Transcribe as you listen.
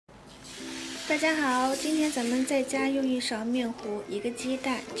大家好，今天咱们在家用一勺面糊、一个鸡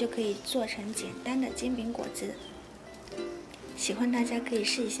蛋就可以做成简单的煎饼果子。喜欢大家可以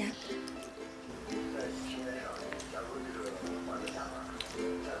试一下。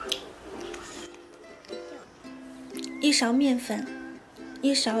一勺面粉，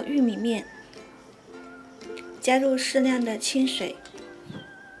一勺玉米面，加入适量的清水，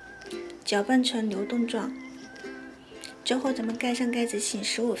搅拌成流动状。之后咱们盖上盖子醒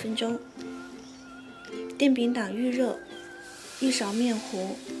15分钟。电饼铛预热，一勺面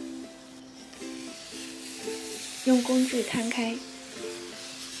糊，用工具摊开，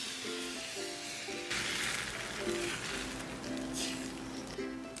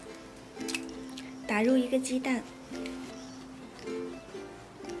打入一个鸡蛋，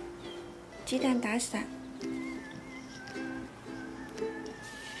鸡蛋打散，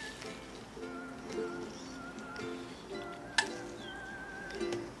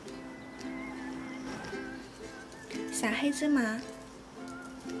撒黑芝麻、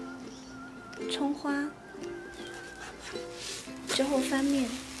葱花，之后翻面，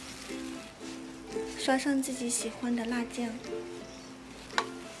刷上自己喜欢的辣酱，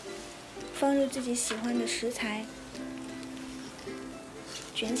放入自己喜欢的食材，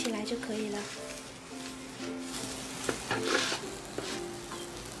卷起来就可以了。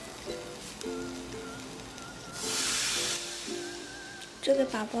这个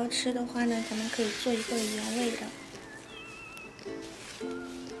宝宝吃的话呢，咱们可以做一个原味的。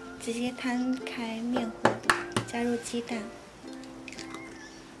直接摊开面糊，加入鸡蛋，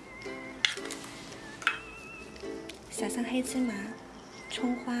撒上黑芝麻、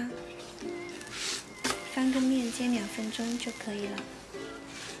葱花，翻个面煎2分钟就可以了。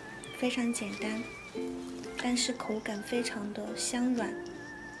非常简单，但是口感非常的香软，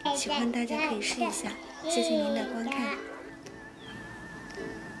喜欢大家可以试一下。谢谢您的观看。